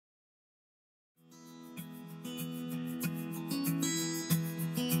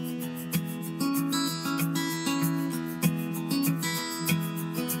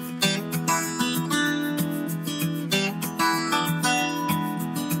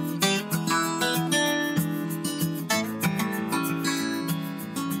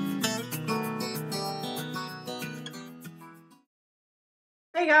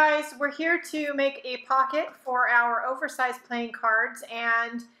Hey guys, we're here to make a pocket for our oversized playing cards,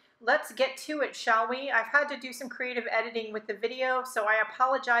 and let's get to it, shall we? I've had to do some creative editing with the video, so I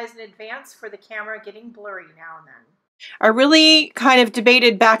apologize in advance for the camera getting blurry now and then. I really kind of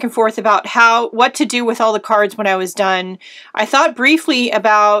debated back and forth about what to do with all the cards when I was done. I thought briefly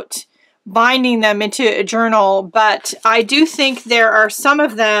about binding them into a journal, but I do think there are some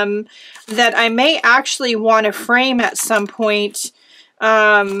of them that I may actually want to frame at some point.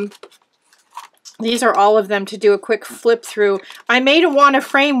 These are all of them to do a quick flip through. I may want to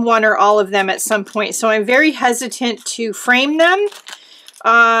frame one or all of them at some point, so I'm very hesitant to frame them.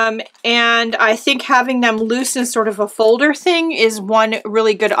 And I think having them loose in sort of a folder thing is one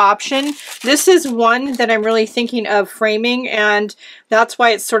really good option. This is one that I'm really thinking of framing, and that's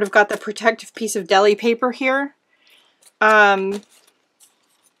why it's sort of got the protective piece of deli paper here. This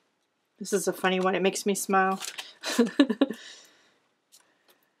is a funny one. It makes me smile.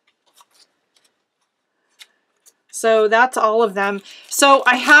 So that's all of them. So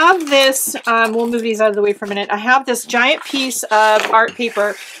I have this, we'll move these out of the way for a minute. I have this giant piece of art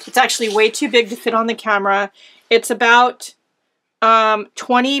paper. It's actually way too big to fit on the camera. It's about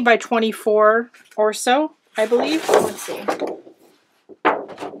 20 by 24 or so, I believe. Let's see.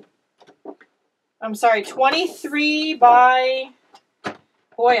 I'm sorry, 23 by,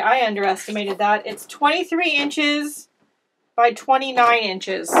 boy, I underestimated that. It's 23 inches by 29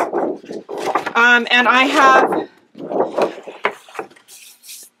 inches. And I have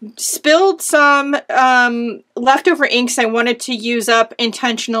spilled some leftover inks I wanted to use up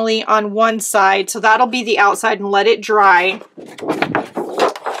intentionally on one side, so that'll be the outside, and let it dry.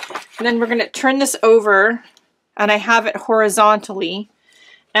 And then we're going to turn this over, and I have it horizontally,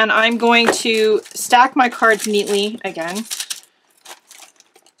 and I'm going to stack my cards neatly again.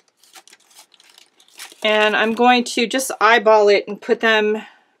 And I'm going to just eyeball it and put them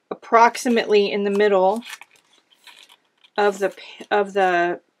approximately in the middle of the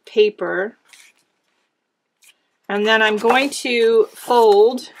paper. And then I'm going to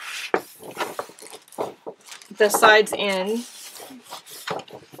fold the sides in,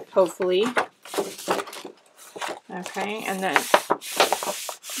 hopefully. Okay, and then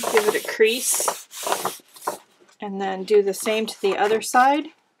give it a crease. And then do the same to the other side.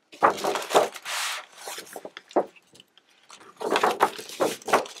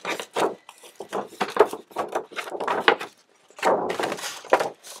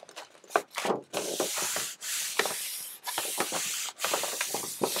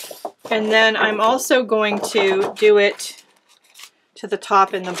 And then I'm also going to do it to the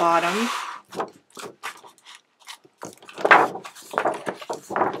top and the bottom.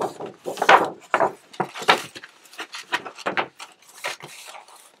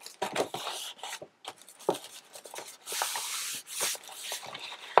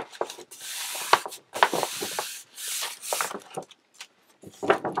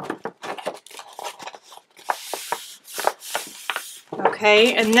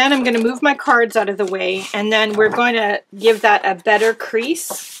 Okay, and then I'm going to move my cards out of the way, and then we're going to give that a better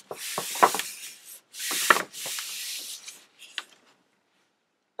crease.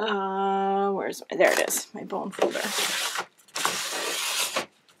 There it is, my bone folder.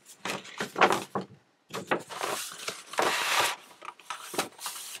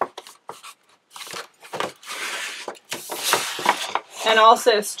 And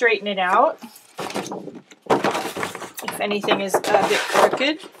also straighten it out if anything is a bit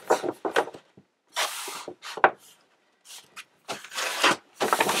crooked.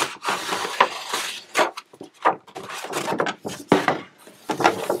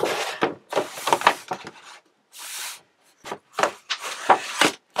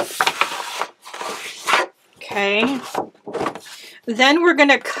 Okay, then we're going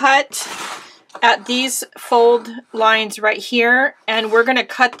to cut at these fold lines right here, and we're going to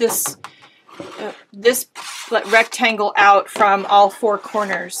cut this rectangle out from all four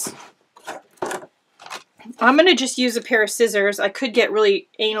corners. I'm going to just use a pair of scissors. I could get really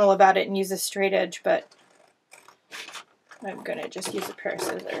anal about it and use a straight edge, but I'm going to just use a pair of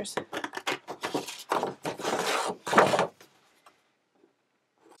scissors.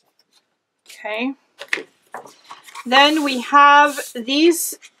 Okay. Then we have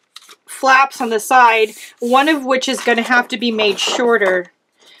these flaps on the side, one of which is going to have to be made shorter.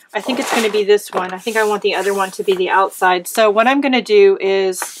 I think it's going to be this one. I think I want the other one to be the outside. So what I'm going to do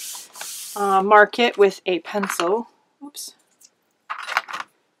is mark it with a pencil. Oops.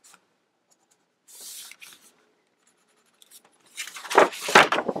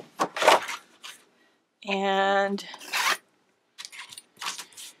 And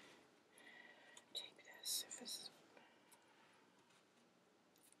take this.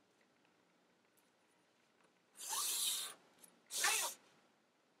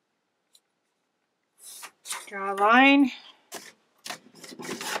 Draw a line.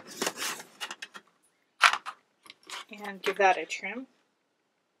 And give that a trim. I'm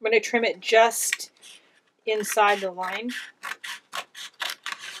going to trim it just inside the line.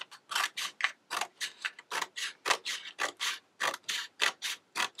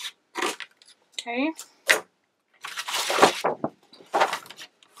 Okay.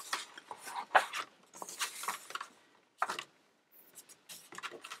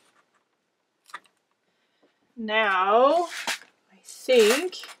 Now, I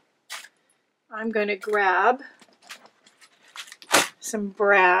think I'm going to grab some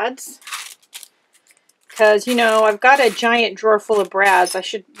brads. Because, you know, I've got a giant drawer full of brads. I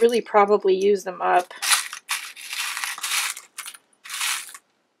should really probably use them up.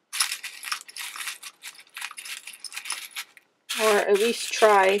 Or at least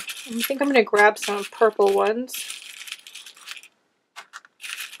try. I think I'm going to grab some purple ones.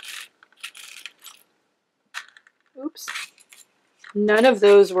 Oops. None of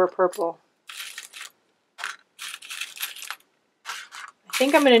those were purple. I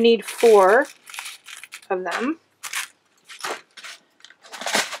think I'm going to need 4 of them.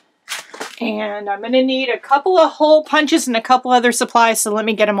 And I'm going to need a couple of hole punches and a couple other supplies, so let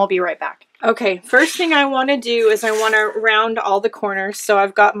me get them. I'll be right back. Okay, first thing I want to do is I want to round all the corners, so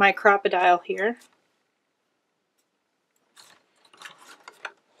I've got my Crop-A-Dile here.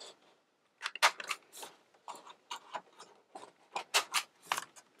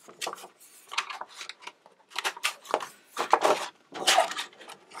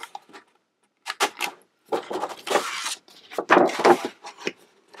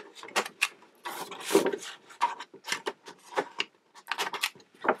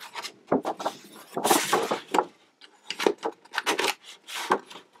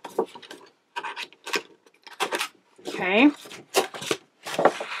 Okay.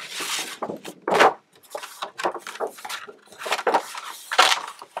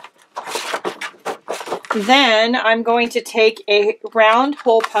 Then I'm going to take a round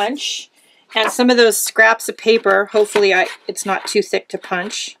hole punch and some of those scraps of paper. Hopefully it's not too thick to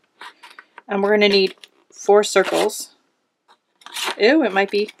punch. And we're going to need 4 circles. Ew, it might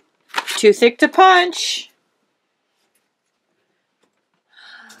be too thick to punch.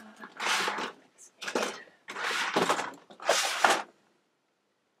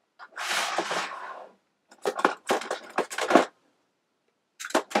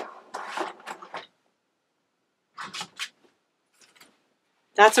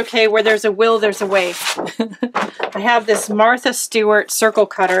 That's okay, where there's a will, there's a way. I have this Martha Stewart circle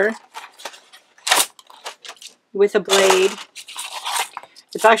cutter with a blade.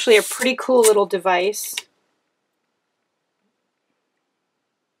 It's actually a pretty cool little device.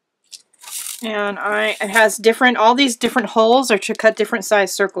 And it has all these different holes are to cut different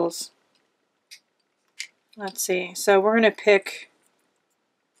size circles. Let's see, so we're going to pick,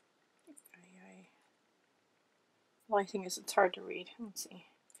 the only thing is it's hard to read. Let's see,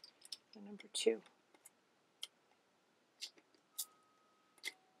 number 2.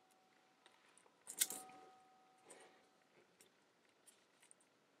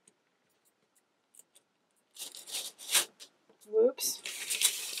 Whoops.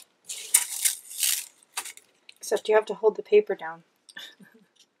 Except you have to hold the paper down.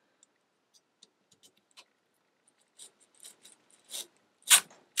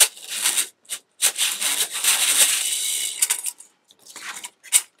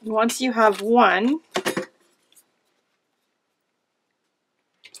 Once you have one,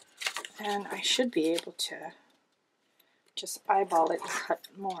 then I should be able to just eyeball it and cut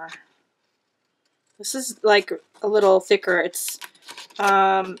more. This is like a little thicker. It's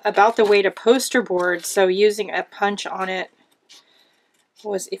about the weight of poster board, so using a punch on it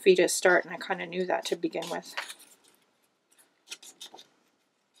was iffy to start, and I kind of knew that to begin with.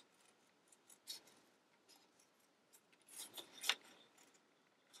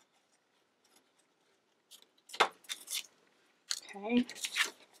 Okay.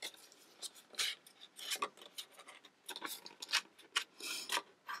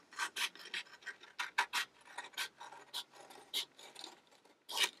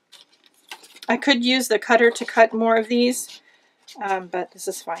 I could use the cutter to cut more of these, but this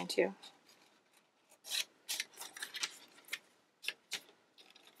is fine too.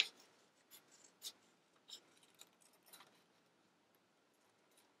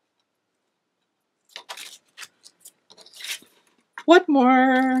 One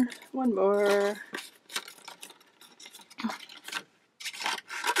more.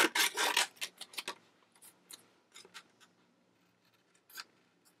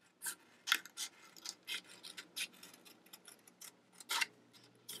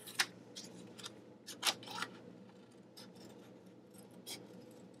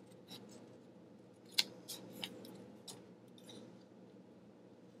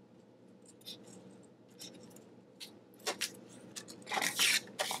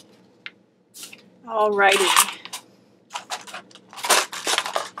 Alrighty.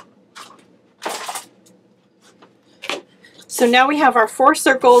 So now we have our 4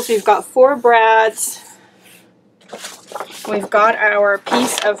 circles, we've got 4 brads, we've got our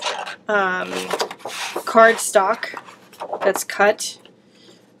piece of cardstock that's cut.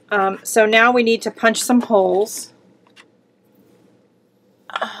 So now we need to punch some holes.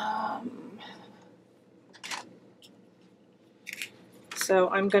 So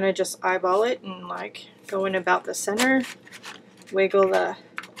I'm going to just eyeball it and like go in about the center, wiggle the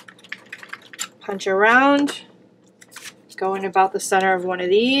punch around, go in about the center of one of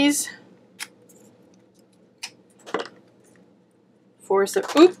these, force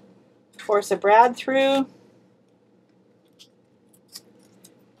a brad through,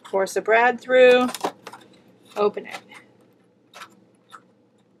 force a brad through, open it.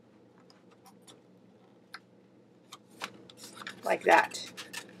 Like that.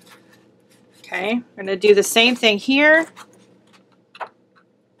 Okay, we're going to do the same thing here.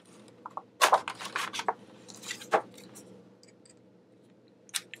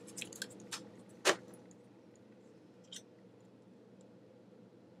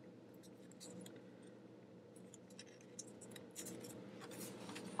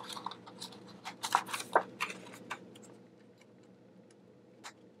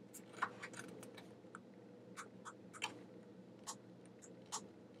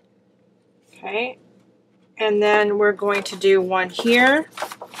 Okay, and then we're going to do one here.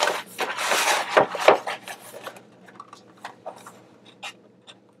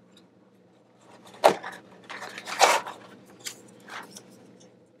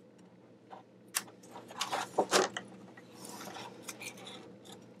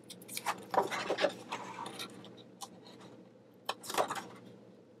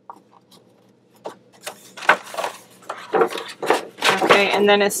 Okay, and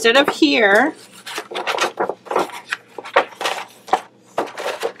then instead of here,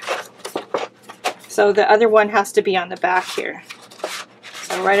 so the other one has to be on the back here.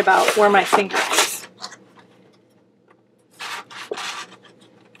 So right about where my finger is.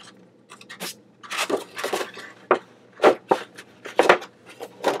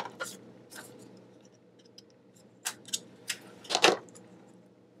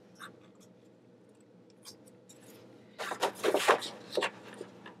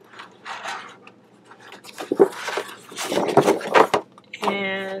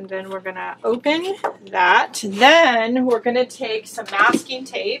 And then we're going to open that. Then we're going to take some masking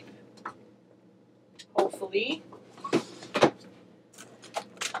tape, hopefully.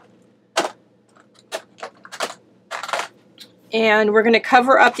 And we're going to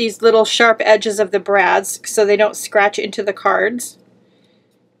cover up these little sharp edges of the brads so they don't scratch into the cards.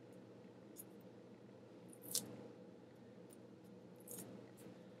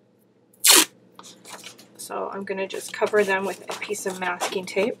 So I'm going to just cover them with a piece of masking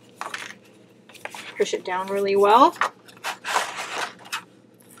tape. Push it down really well.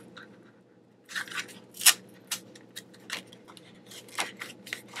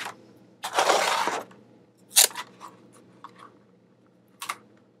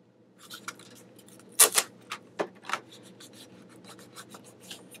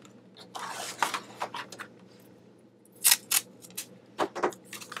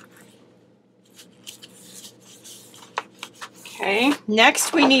 Okay,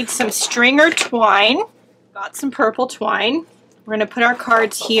 next we need some string or twine. Got some purple twine. We're going to put our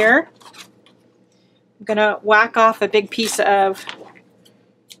cards here. I'm going to whack off a big piece of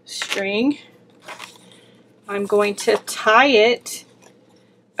string. I'm going to tie it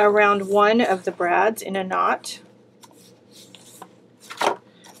around one of the brads in a knot.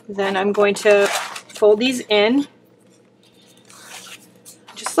 Then I'm going to fold these in,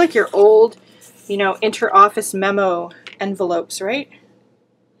 just like your old, inter-office memo envelopes, right?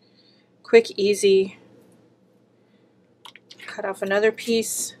 Quick, easy. Cut off another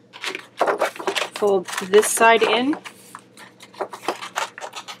piece. Fold this side in.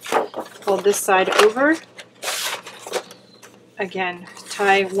 Fold this side over. Again,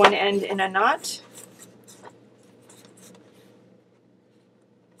 tie one end in a knot.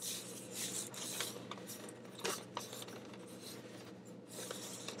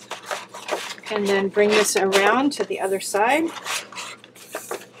 And then bring this around to the other side.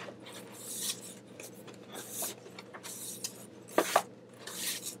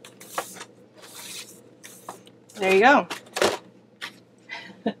 There you go.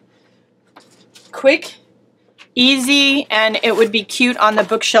 Quick, easy, and it would be cute on the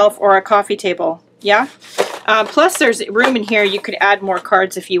bookshelf or a coffee table. Yeah? Plus there's room in here. You could add more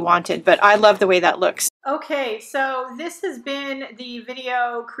cards if you wanted, but I love the way that looks. Okay, so this has been the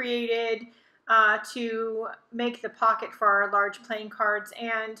video created to make the pocket for our large playing cards,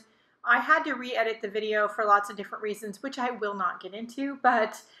 and I had to re-edit the video for lots of different reasons, which I will not get into,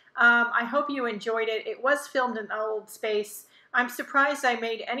 but I hope you enjoyed it. It was filmed in an old space. I'm surprised I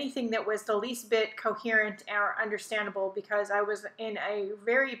made anything that was the least bit coherent or understandable because I was in a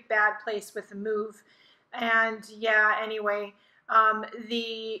very bad place with the move. And yeah, anyway,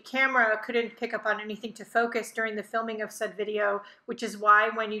 the camera couldn't pick up on anything to focus during the filming of said video, which is why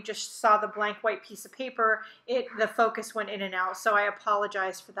when you just saw the blank white piece of paper, the focus went in and out. So I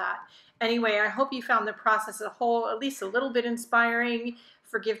apologize for that. Anyway, I hope you found the process as a whole at least a little bit inspiring.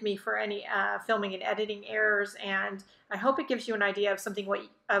 Forgive me for any filming and editing errors, and I hope it gives you an idea of something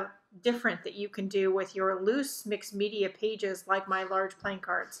different that you can do with your loose mixed media pages like my large playing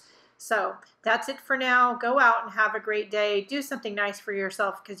cards. So that's it for now. Go out and have a great day. Do something nice for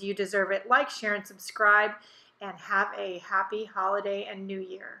yourself because you deserve it. Like, share, and subscribe, and have a happy holiday and new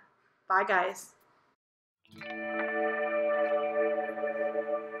year. Bye, guys.